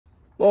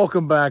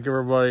Welcome back,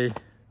 everybody.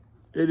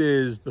 It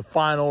is the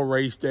final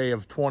race day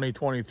of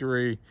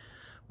 2023.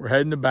 We're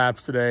heading to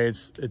Baps today.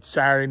 It's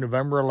Saturday,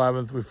 November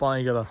 11th. We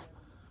finally got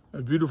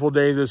a beautiful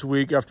day this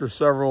week after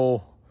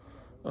several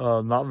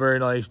not very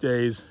nice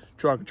days.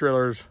 Truck and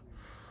trailers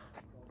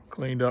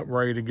cleaned up,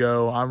 ready to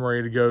go. I'm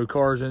ready to go.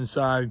 Cars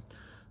inside.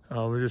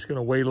 We're just going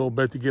to wait a little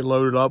bit to get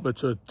loaded up.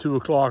 It's a 2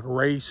 o'clock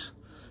race.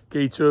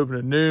 Gates open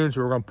at noon,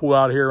 so we're going to pull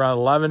out here around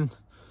 11.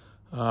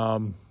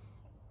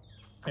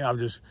 Yeah, I'm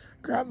just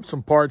grabbing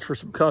some parts for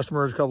some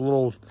customers, a couple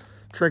little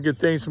trinket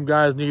things some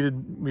guys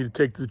needed me to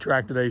take to the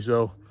track today.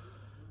 So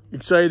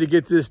excited to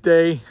get this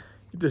day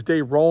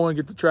rolling,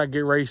 get the track,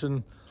 get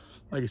racing.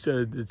 Like I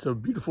said, it's a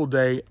beautiful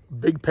day.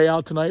 Big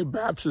payout tonight.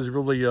 Baps is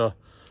really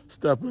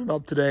stepping it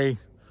up today.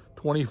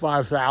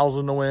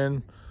 $25,000 to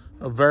win.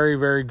 A very,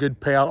 very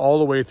good payout all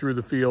the way through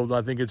the field.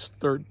 I think it's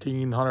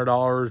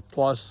 $1,300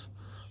 plus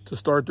to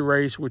start the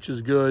race, which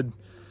is good.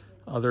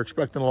 They're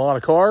expecting a lot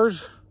of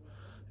cars,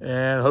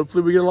 and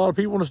hopefully we get a lot of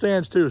people in the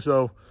stands too.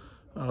 So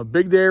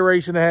big day of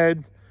racing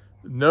ahead.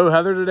 No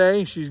Heather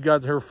today. She's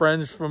got her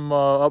friends from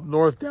up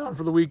north down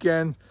for the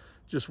weekend.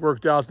 Just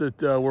worked out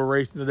that we're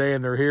racing today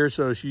and they're here,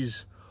 so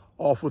she's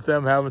off with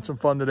them having some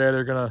fun today.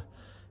 They're gonna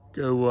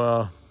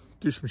go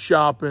do some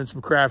shopping,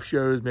 some craft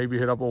shows, maybe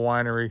hit up a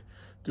winery,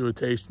 do a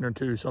tasting or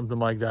two, something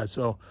like that.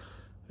 So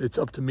it's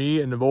up to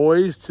me and the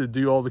boys to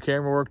do all the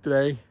camera work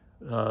today.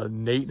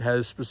 Nate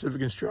has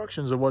specific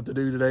instructions of what to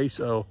do today,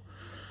 so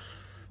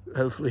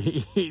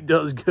hopefully he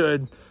does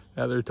good.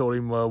 Heather told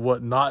him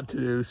what not to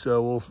do,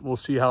 so we'll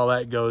see how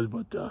that goes.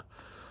 But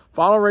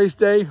final race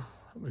day,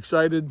 I'm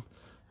excited.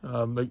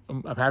 I'm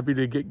happy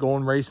to get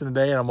going racing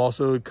today, and I'm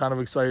also kind of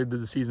excited that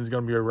the season's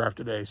going to be over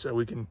after today, so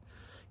we can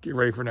get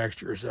ready for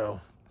next year. So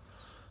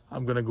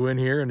I'm going to go in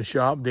here in the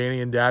shop.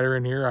 Danny and Dad are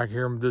in here. I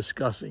hear them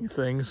discussing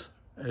things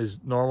as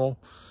normal,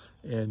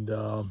 and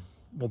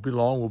won't be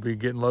long. We'll be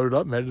getting loaded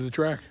up and headed to the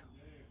track.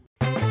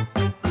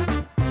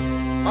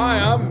 Hi,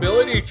 I'm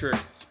Billy Dietrich,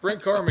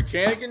 sprint car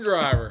mechanic and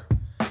driver.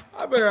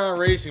 I've been around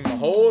racing my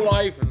whole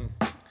life, and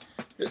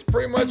it's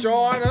pretty much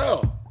all I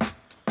know.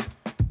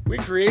 We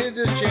created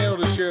this channel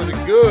to share the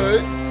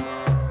good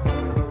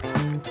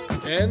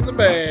and the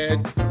bad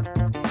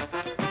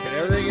and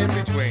everything in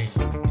between.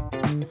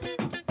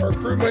 Our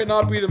crew might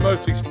not be the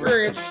most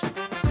experienced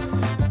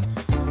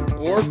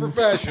or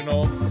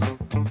professional,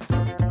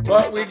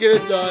 but we get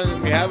it done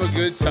and we have a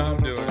good time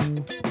doing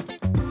it.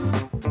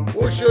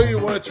 We'll show you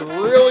what it's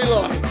really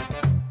like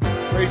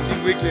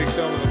racing weekly at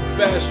some of the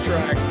best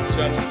tracks in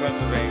central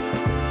Pennsylvania.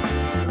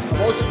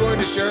 I'm also going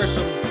to share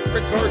some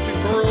sprint car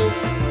tutorials,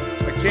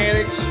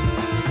 mechanics,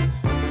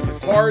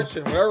 parts,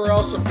 and whatever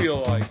else I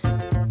feel like.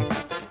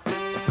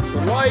 So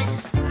like,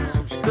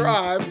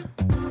 subscribe,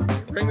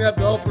 and ring that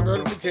bell for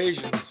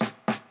notifications.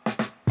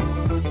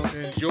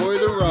 And enjoy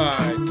the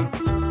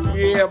ride.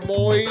 Yeah,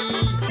 boy.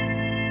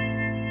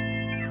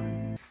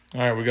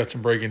 All right, we got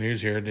some breaking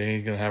news here.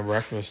 Danny's gonna have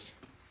breakfast.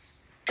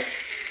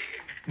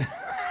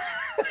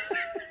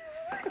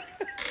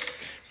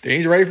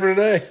 Danny's ready for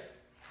today.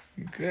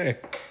 Okay,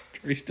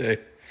 race day.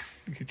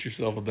 Get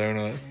yourself a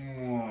donut.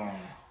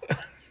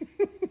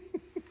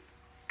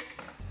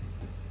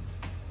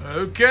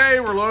 Okay,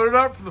 we're loaded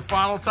up for the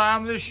final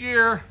time this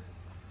year.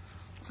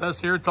 It says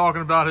here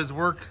talking about his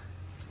work.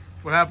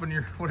 What happened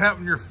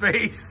to your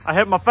face? I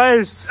hit my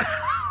face.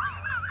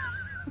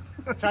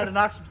 Tried to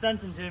knock some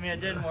sense into me. It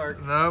didn't work.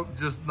 Nope,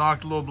 just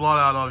knocked a little blood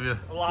out of you.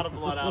 A lot of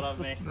blood out of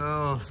me.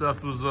 No,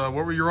 Seth was, what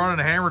were you running?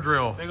 A hammer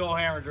drill? Big old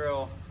hammer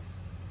drill.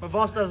 My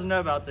boss doesn't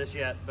know about this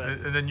yet, but.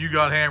 And then you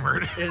got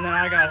hammered. And then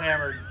I got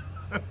hammered.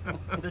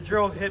 The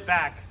drill hit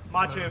back.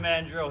 Macho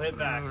Man drill hit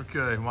back.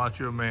 Okay,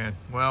 Macho Man.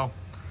 Well,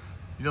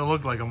 you don't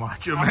look like a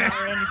macho I'm man.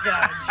 not Randy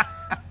Savage.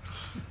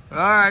 All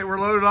right, we're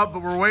loaded up,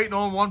 but we're waiting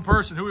on one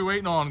person. Who are we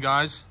waiting on,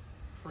 guys?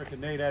 Frickin'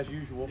 Nate, as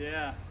usual.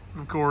 Yeah.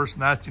 Of course,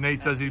 Nasty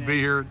Nate says he'd be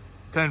here at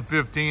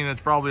 10:15. It's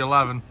probably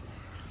 11.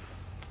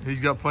 He's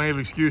got plenty of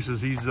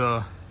excuses. He's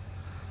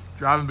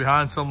driving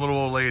behind some little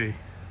old lady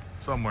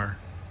somewhere.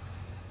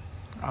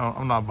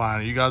 I'm not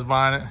buying it. You guys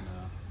buying it?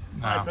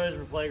 No. I pose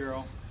for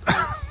Playgirl.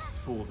 It's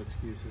full of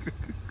excuses.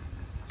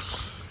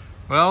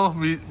 Well,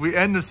 we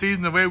end the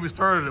season the way we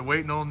started it,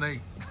 waiting on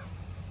Nate.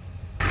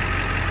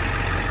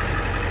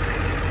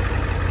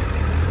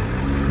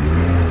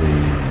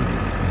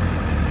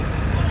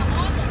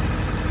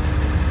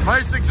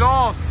 Nice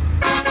exhaust.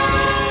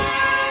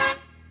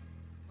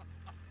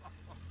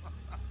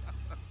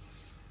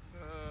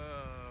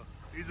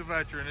 He's a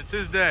veteran. It's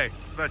his day,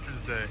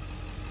 Veterans Day.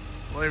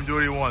 Let him do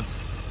what he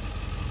wants,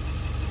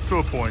 to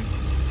a point.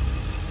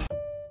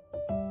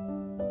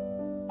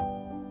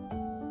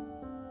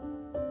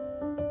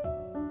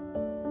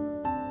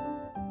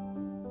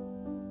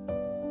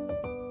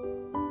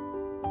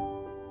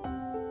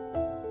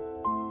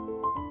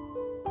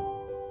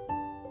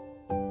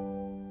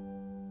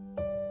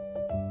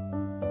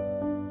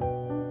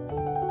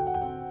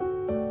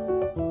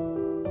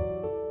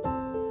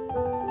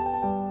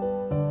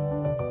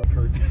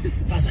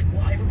 So I was like,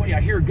 well, everybody,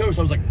 I hear a ghost.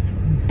 I was like,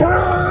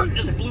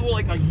 just blew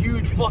like a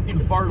huge fucking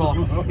fart off.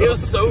 It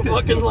was so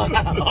fucking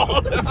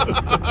loud.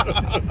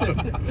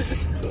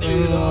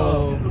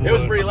 It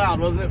was pretty loud,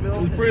 wasn't it, Bill?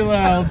 It was pretty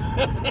loud.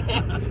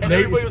 And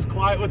everybody was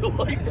quiet with the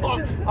lights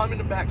on. I'm in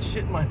the back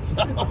shitting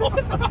myself.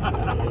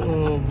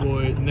 Oh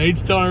boy,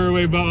 Nate's telling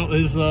everybody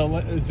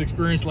about his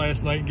experience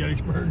last night in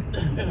Gettysburg.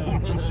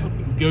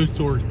 His ghost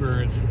tour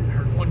experience. I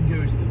heard one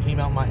ghost that came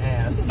out my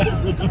ass.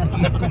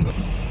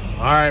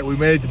 All right, we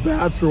made it to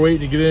Baps. We're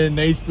waiting to get in.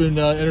 Nate's been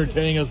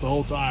entertaining us the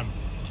whole time.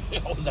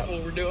 Is that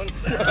what we're doing?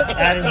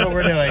 That is what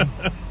we're doing.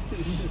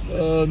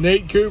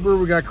 Nate Cooper,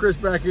 we got Chris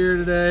back here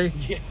today.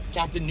 Yeah,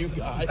 Captain New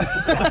Guy.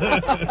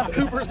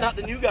 Cooper's not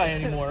the new guy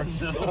anymore.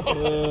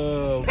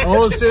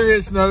 On a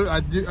serious note,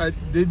 I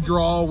did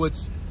draw, which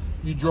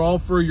you draw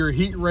for your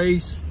heat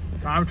race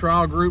time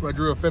trial group. I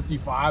drew a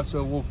 55,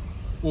 so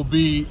we'll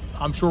be,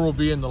 I'm sure we'll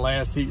be in the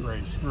last heat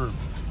race group,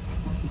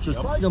 which is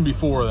probably going to be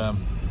 4 of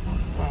them.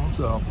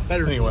 So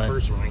Better anyway, than the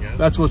first one, I guess.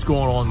 that's what's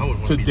going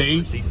on to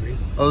date.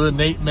 Other than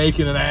Nate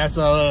making an ass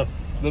out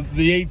of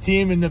the 8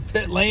 team in the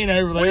pit lane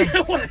over there,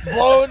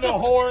 blowing the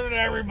horn at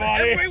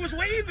everybody. Everybody was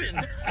waving.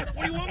 What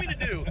do you want me to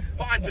do?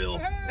 Fine, Bill.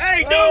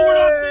 Hey, no, we're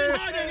not saying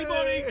hi to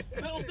anybody.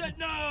 Bill said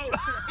no.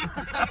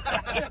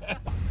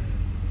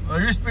 Well,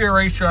 there used to be a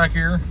racetrack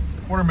here,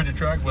 quarter midget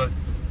track, but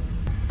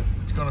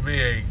it's going to be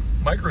a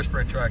micro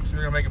sprint track, so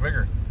they're going to make it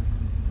bigger.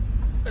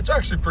 It's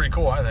actually pretty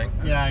cool, I think.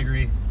 Yeah, I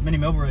agree. Mini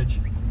Millbridge.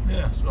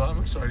 Yeah, so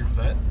I'm excited for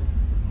that.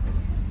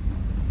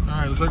 All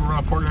right, looks like we're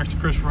going to park next to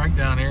Chris Frank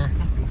down here.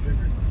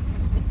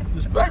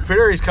 This back pit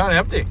area is kind of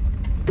empty.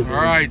 All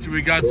right, so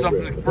we got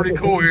something pretty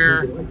cool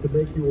here.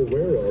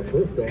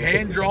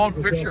 Hand-drawn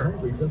picture.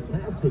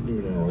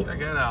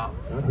 Check it out.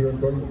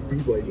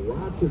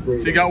 So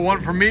you got one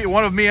for me,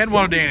 one of me, and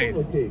one of Danny's.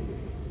 All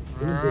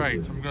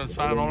right, so I'm going to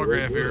sign an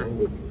autograph here.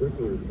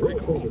 Pretty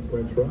cool.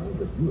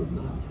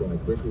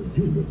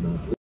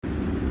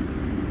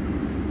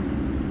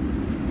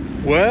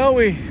 Well,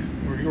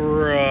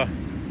 we're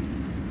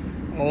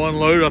all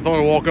unloaded. I thought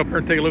I'd walk up here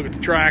and take a look at the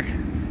track.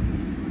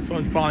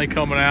 Sun's finally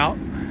coming out.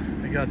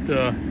 They got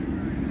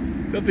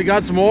definitely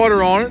got some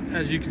water on it,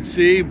 as you can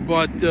see,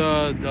 but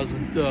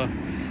doesn't.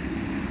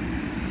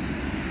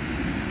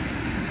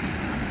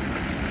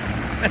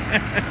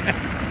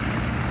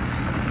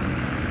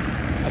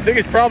 I think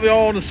it's probably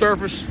all on the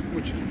surface,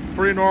 which is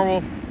pretty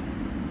normal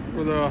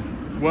for the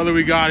weather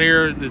we got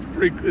here.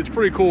 It's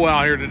pretty cool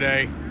out here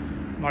today.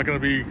 Not going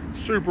to be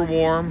super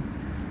warm.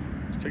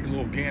 Let's take a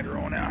little gander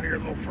on out here a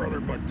little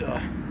further, but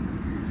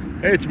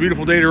hey, it's a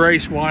beautiful day to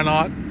race. Why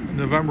not?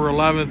 November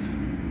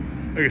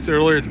 11th. Like I said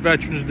earlier, it's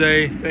Veterans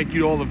Day. Thank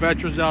you to all the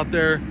veterans out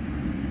there.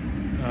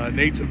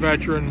 Nate's a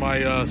veteran.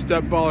 My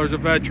stepfather's a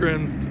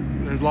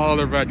veteran. There's a lot of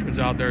other veterans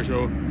out there,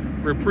 so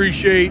we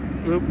appreciate.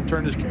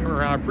 Turn this camera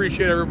around. I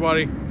appreciate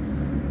everybody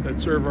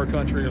that serve our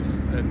country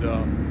and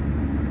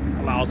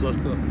allows us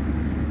to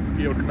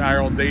be able to come out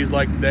here on days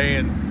like today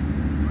and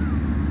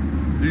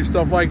do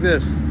stuff like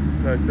this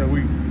that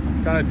we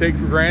kind of take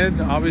for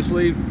granted.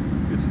 Obviously,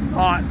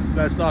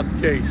 that's not the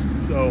case.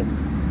 So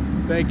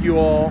thank you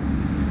all,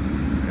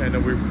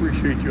 and we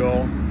appreciate you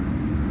all.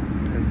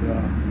 And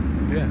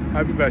yeah,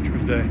 happy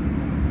Veterans Day.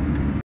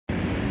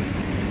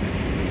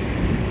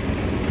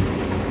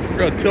 We're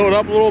gonna tilt it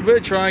up a little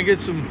bit, try and get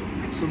some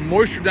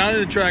moisture down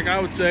in the track. I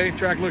would say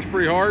track looks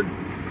pretty hard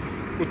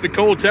with the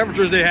cold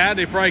temperatures they had.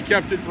 They probably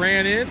kept it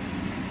ran in.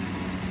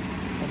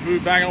 I'll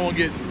move back. I don't want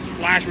to get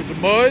splashed with some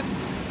mud.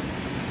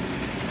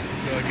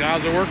 The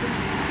guys are working.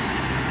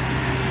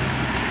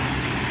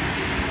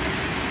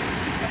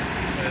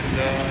 And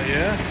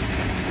yeah.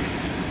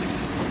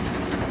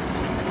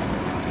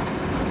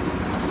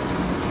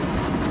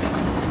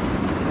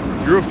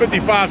 Drew a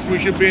 55, so we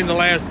should be in the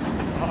last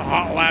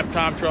hot lap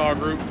time trial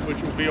group,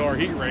 which will be our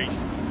heat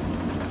race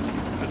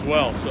as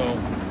well. So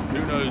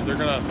who knows? They're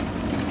gonna,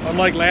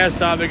 unlike last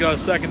time, they got a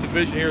second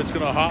division here. It's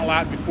gonna hot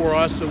lap before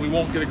us, so we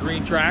won't get a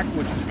green track,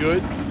 which is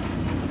good.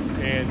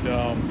 And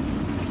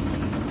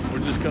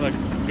we're just gonna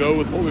go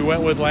with what we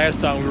went with last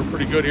time. We were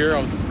pretty good here.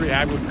 I was pretty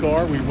happy with the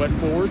car. We went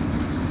forward.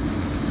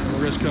 And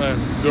we're just gonna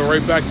go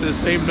right back to the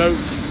same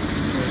notes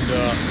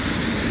and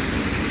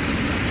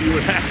see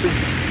what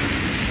happens.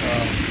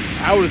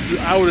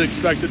 I would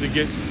expect it to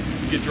get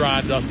dry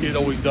and dusty. It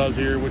always does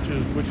here, which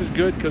is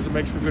good because it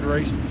makes for good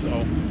racing. So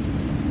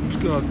I'm just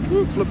gonna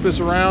flip this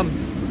around.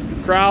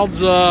 Crowds,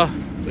 the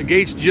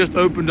gates just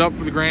opened up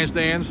for the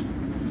grandstands,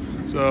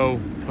 so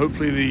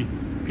hopefully the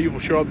people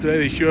show up today.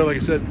 They should. Like I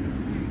said,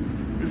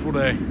 beautiful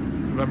day,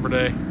 November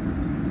day.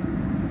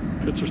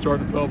 Pits are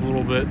starting to fill up a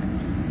little bit.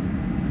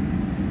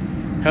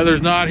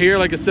 Heather's not here,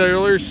 like I said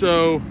earlier,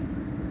 so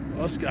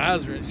us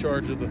guys are in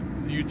charge of the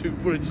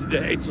YouTube footage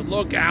today. So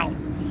look out!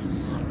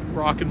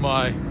 Rocking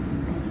my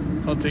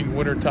hunting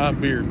wintertime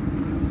beard.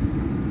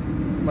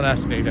 I'm gonna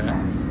ask Nate that.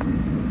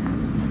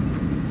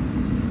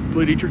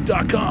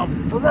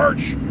 Dietrich.com for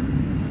merch.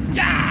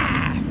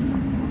 Yeah!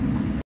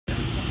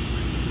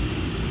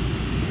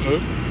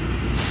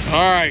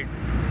 All right,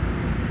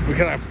 we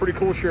got a pretty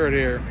cool shirt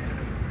here.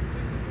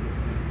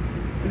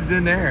 Who's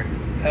in there?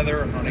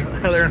 Heather and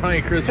Honeycrisp. Heather and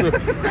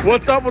Honeycrisp.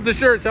 What's up with the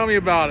shirt? Tell me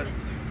about it.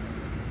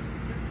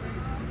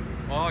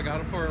 Well, I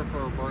got it for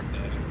her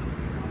birthday.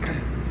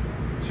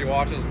 She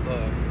watches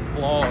the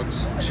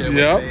vlogs and shit with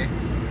me.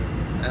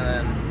 And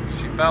then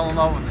she fell in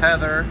love with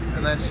Heather,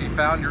 and then she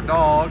found your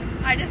dog.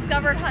 I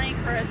discovered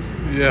Honeycrisp.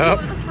 Yep.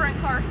 He was a sprint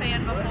car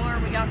fan before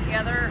we got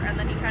together, and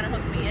then he kind of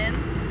hooked me in.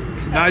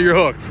 So now you're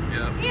hooked.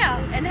 Yeah,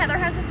 and Heather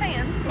has a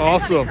fan.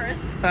 Awesome.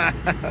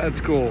 That's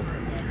cool.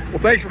 Well,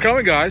 thanks for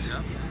coming, guys.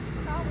 All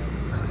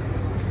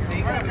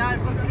right,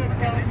 guys, let's get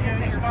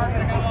this started.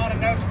 I got a lot of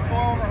notes to go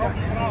over. Hope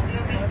you can all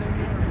hear me.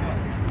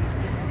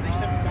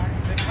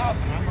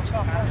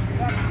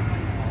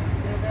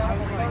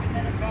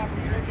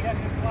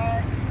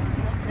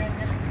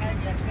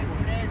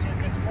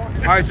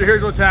 All right, so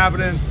here's what's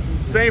happening.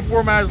 Same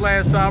format as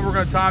last time. We're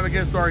going to time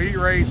against our heat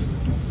race.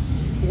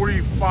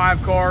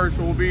 45 cars,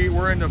 so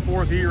we're in the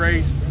 4th heat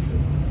race.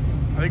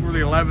 I think we're the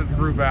 11th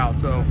group out.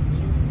 So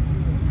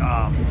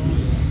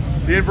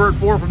the invert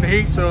 4 from the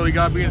heat, so you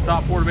got to be in the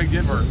top 4 to make the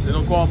invert. Then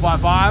they'll qualify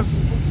 5,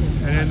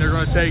 and then they're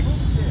going to take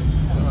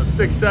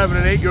 6, 7,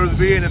 and 8 go to the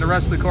B, and then the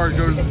rest of the cars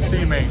go to the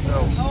C main.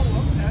 So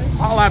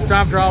hot lap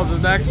time trials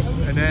is next,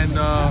 and then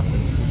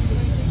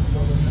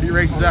heat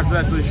races after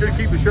that. So they should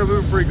keep the show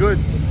moving pretty good.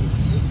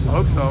 I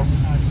hope so.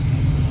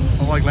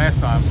 Unlike last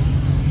time.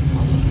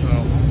 So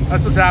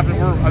that's what's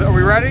happening. Are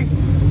we ready? I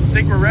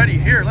think we're ready.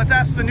 Here, let's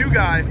ask the new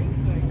guy.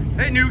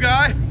 Hey, new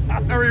guy.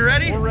 Are we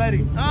ready? We're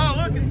ready. Oh,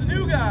 look, it's the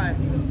new guy.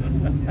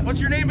 What's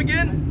your name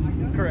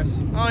again? Chris.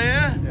 Oh,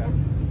 yeah?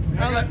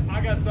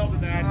 I got something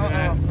to add to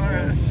that. All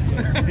right.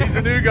 He's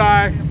a new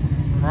guy,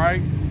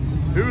 right?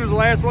 Who was the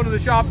last one to the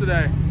shop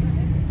today?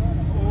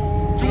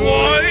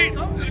 Dwight.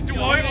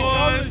 Dwight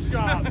was.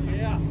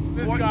 Yeah.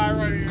 This guy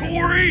right here.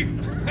 Corey.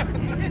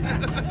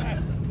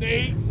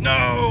 Nate.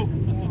 No.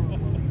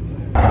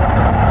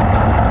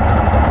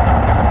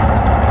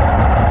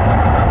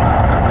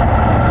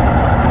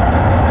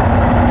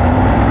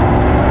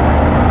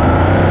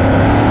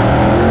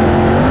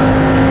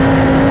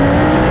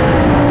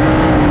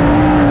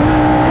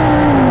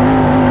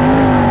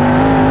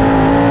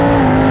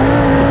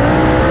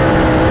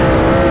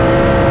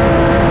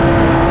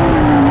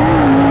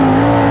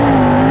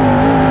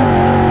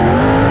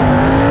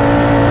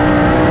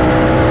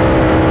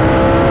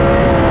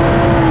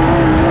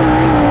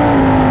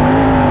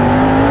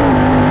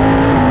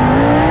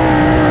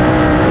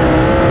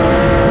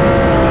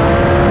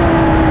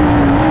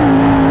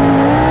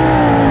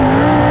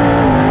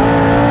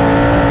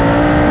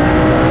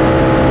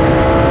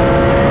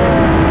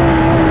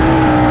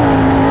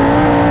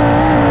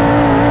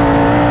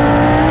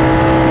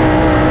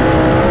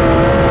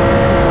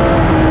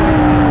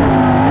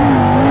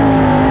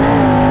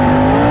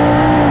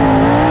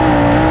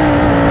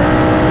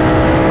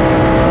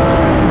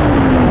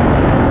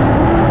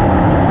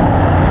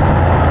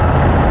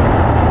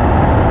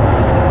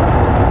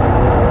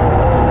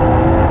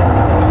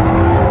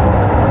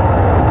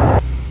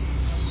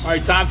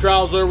 Time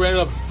trials there. We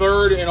ended up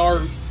 3rd in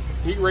our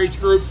heat race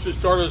group. Should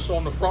start us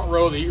on the front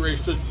row. The heat race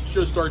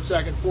should start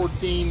second.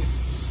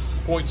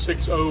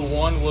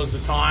 14.601 was the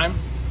time.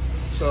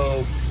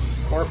 So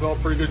car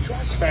felt pretty good.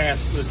 Track's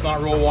fast. It's not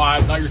real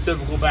wide. Not your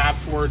typical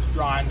Baps where it's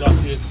dry and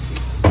dusty.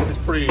 It's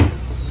pretty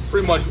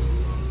much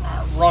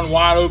run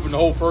wide open the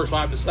whole first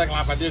lap. The second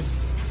lap I did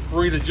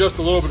breathe it just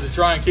a little bit to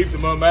try and keep the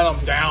momentum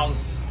down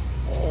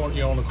on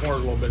the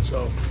corners a little bit.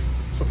 So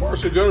far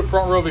so good.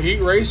 Front row of a heat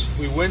race.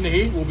 We win the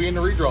heat, we'll be in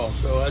the redraw.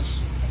 So that's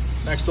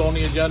next on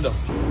the agenda.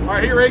 All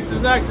right, heat race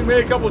is next. We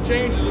made a couple of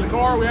changes in the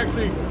car. We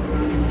actually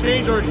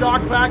changed our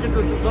shock package,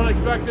 which was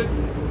unexpected,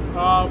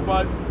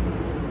 but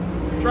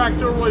the track's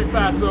still really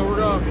fast. So we're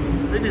gonna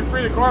maybe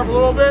free the car up a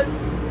little bit.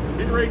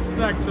 Heat race is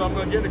next. So I'm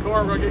gonna get in the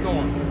car. We're gonna get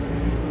going.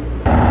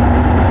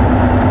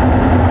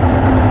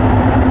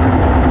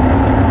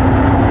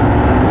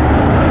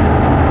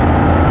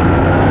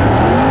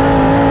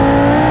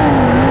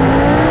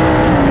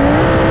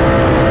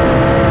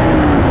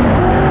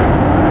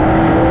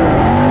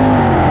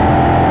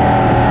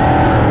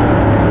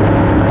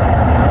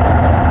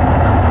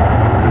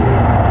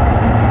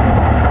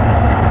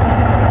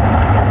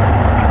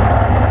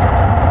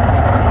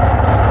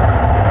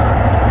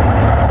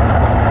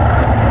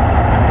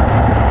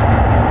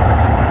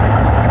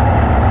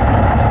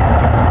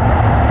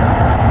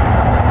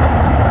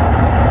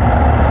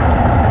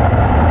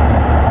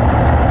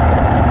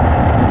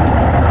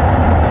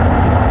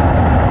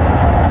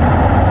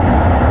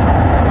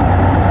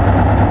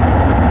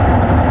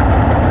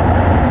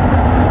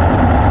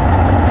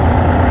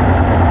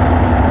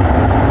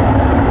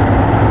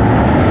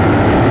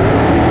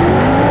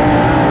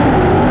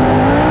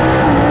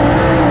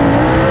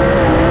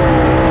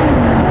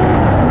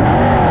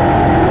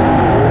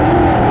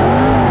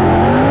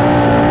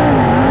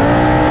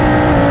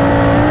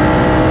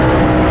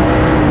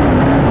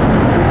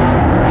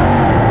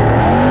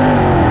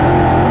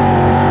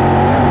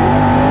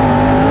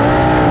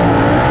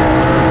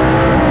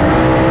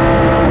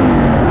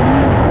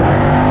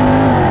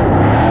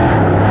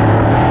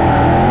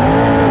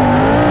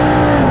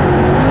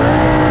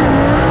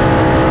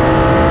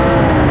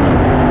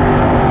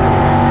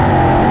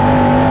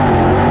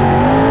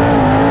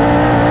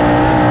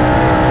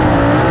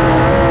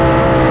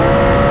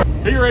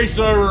 race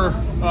over.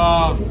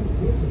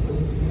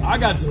 I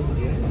got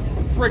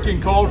freaking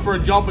called for a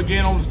jump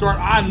again on the start.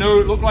 I know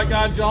it looked like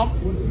I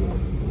jumped.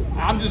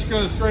 I'm just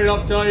gonna straight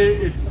up tell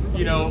you,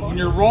 you know, when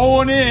you're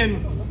rolling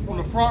in on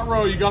the front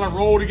row, you gotta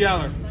roll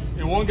together.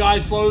 And one guy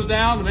slows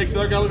down to make the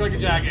other guy look like a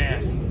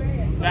jackass.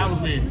 That was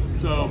me.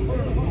 So,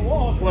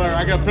 whatever.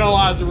 I got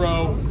penalized the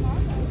row.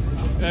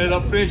 Ended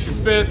up finishing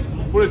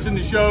 5th. Put us in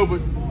the show, but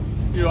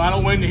you know, I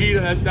don't win the heat.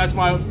 That's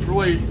my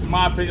really, in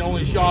my opinion,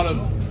 only shot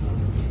of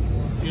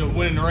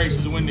winning the race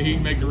is to win the heat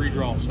and make the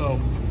redraw. So,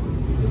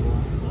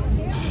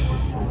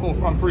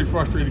 well, I'm pretty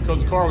frustrated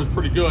because the car was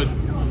pretty good.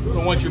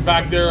 But once you're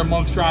back there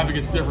amongst traffic,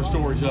 it's a different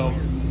story. So,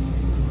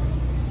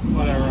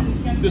 whatever.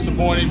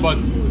 Disappointing, but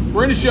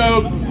we're in the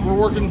show. We're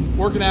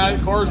working at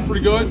it. Car's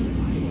pretty good.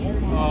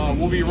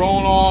 We'll be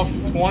rolling off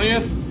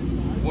 20th.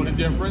 What a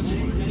difference.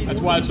 That's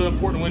why it's so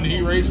important to win the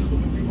heat race.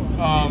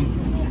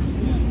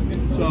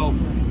 So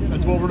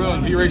that's what we're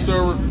doing. Heat race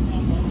over.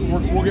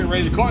 We'll get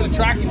ready. The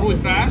track's really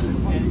fast.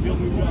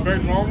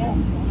 Very normal.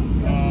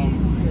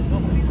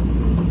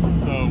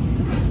 So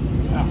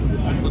yeah,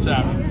 that's what's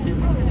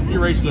happening. Heat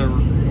race is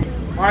over.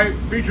 All right,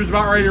 feature's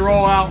about ready to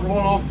roll out.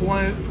 Rolling off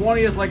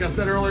 20th. Like I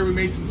said earlier, we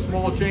made some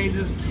small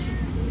changes.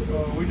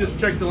 We just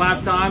checked the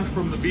lap times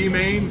from the B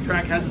main. The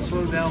track hasn't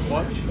slowed down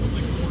much.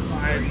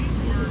 I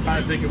kind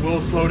of think it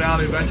will slow down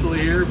eventually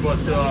here, but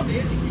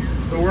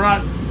we're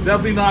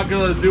definitely not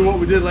going to do what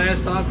we did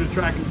last time because the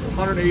track is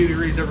 180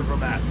 degrees different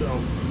from that.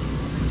 So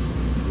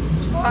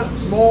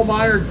small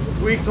minor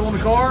tweaks on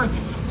the car.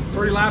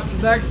 30 laps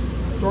is next.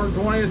 Starting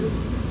 20th.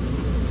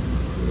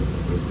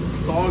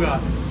 That's all I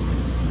got.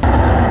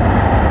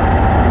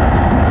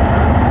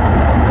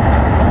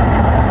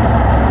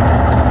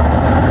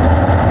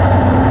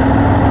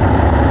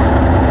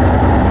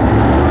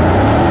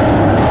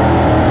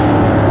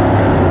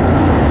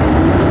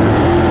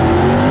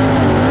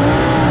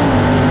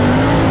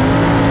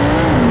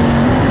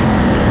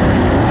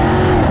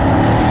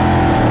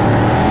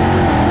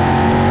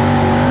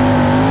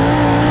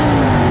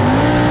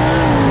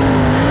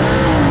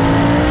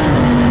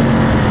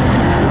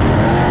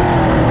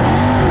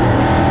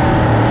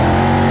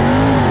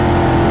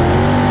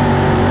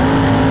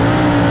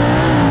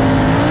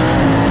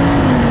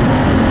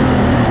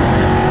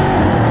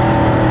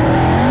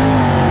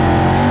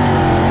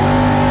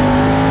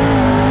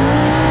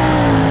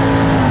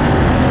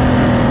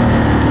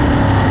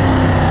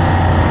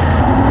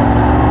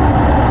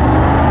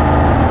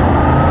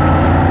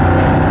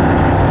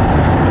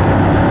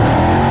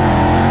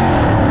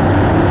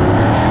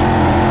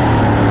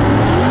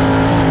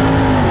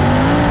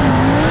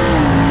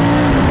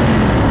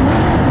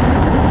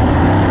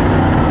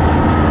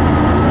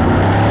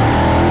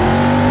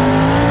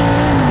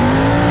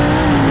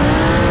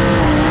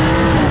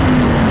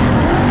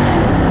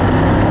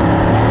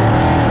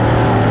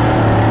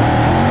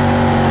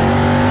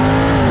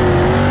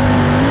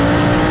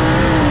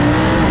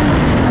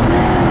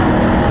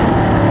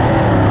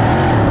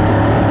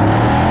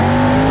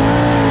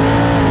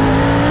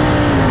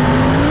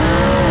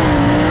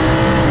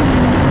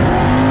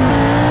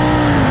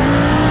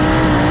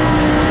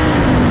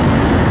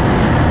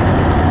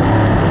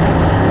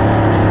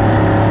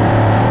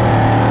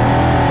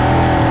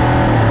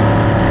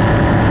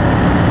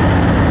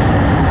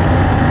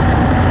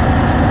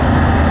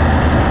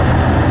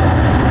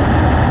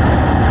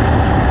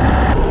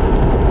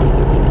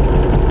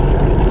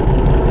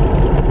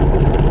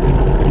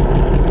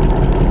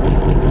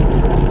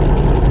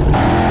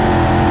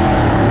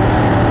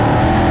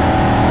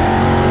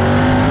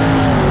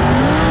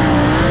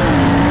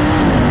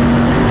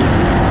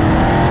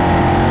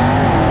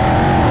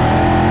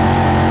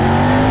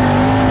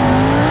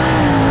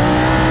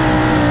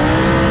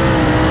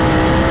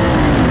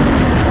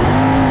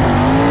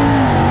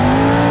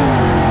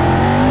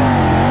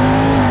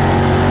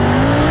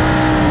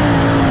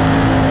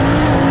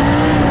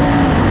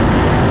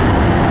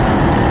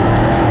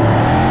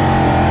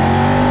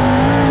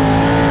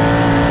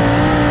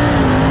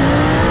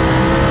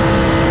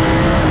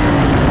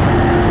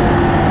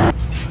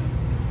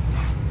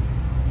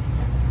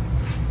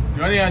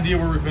 Any idea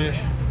where we finished?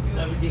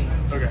 17.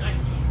 Okay.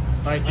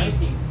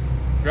 19?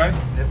 Okay?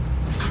 Yep.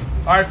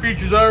 All right,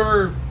 features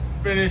over.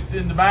 Finished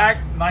in the back,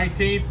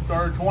 19th,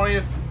 started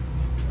 20th.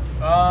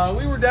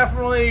 We were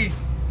definitely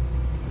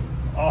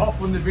off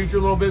from the feature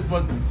a little bit,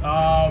 but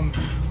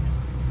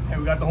hey,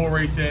 we got the whole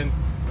race in.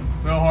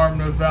 No harm,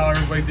 no foul.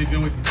 Everybody did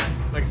good.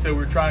 Like I said, we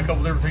were trying a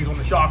couple different things on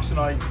the shocks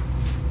tonight.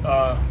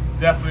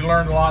 Definitely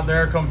learned a lot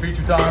there come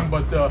feature time,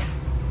 but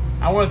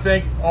I want to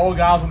thank all the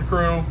guys on the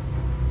crew.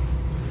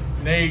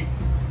 Nate,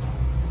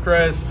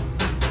 Chris,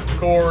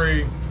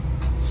 Corey,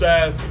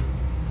 Seth,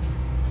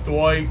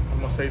 Dwight. I'm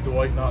going to say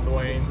Dwight, not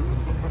Dwayne.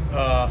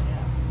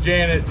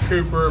 Janet,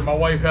 Cooper, my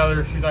wife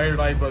Heather. She's not here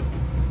tonight, but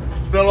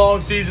it's been a long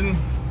season.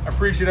 I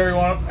appreciate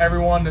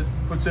everyone that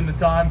puts in the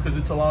time because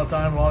it's a lot of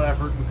time, a lot of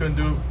effort. We couldn't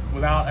do it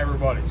without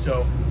everybody.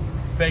 So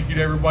thank you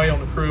to everybody on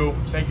the crew.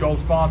 Thank you all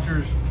the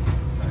sponsors.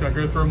 Just going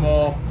to go through them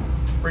all.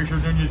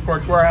 Racers Union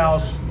Parts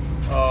Warehouse,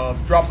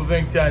 Drop of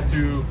Ink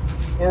Tattoo,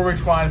 Orwix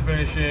Fine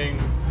Finishing,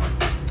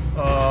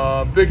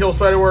 Big Hill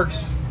Cider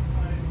Works,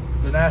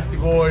 the Nasty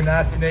Boy,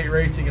 Nasty Nate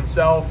Racing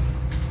himself.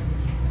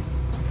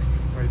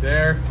 Right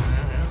there.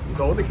 He's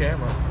holding the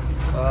camera.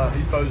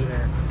 He's posing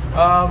here.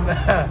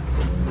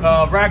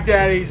 Rack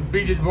Daddies,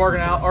 BJ's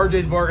Bargain Outlet,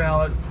 RJ's Bargain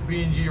Outlet,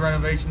 B&G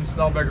Renovations,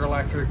 Snellbecker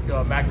Electric,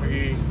 Mac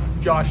McGee,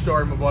 Josh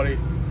Story, my buddy,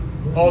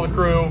 all the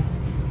crew.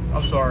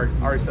 I'm sorry,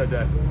 I already said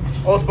that.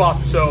 All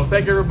sponsors. So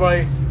thank you,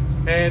 everybody,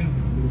 and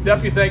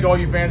definitely thank all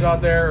you fans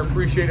out there.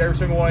 Appreciate every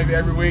single one of you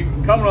every week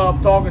coming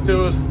up, talking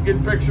to us,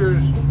 getting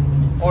pictures,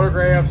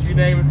 autographs, you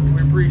name it.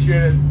 We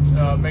appreciate it.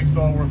 Makes it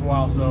all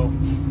worthwhile. So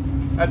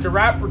that's a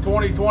wrap for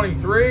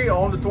 2023.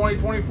 On to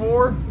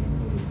 2024.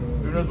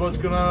 Who knows what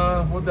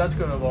that's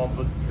gonna involve?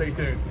 But stay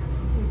tuned.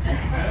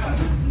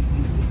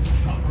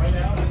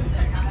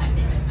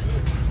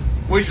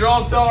 We should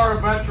all tell our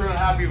veteran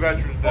Happy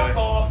Veterans Day. Fuck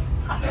off.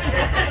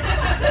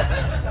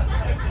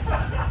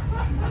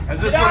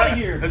 Is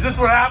this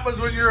what happens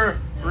when you're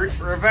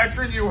a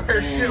veteran? You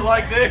wear shit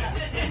like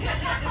this?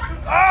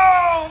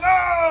 Oh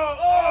no!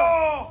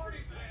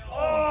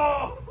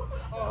 Oh!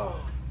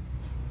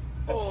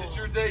 It's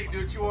your date. Do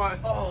what you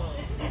want. Now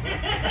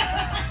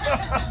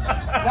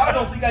I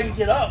don't think I can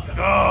get up.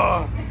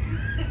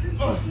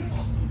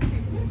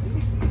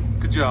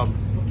 Good job.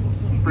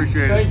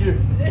 Appreciate it. Thank you.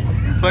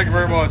 Thank you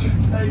very much.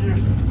 Thank you.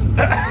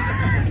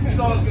 You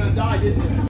thought I was going to die, didn't you?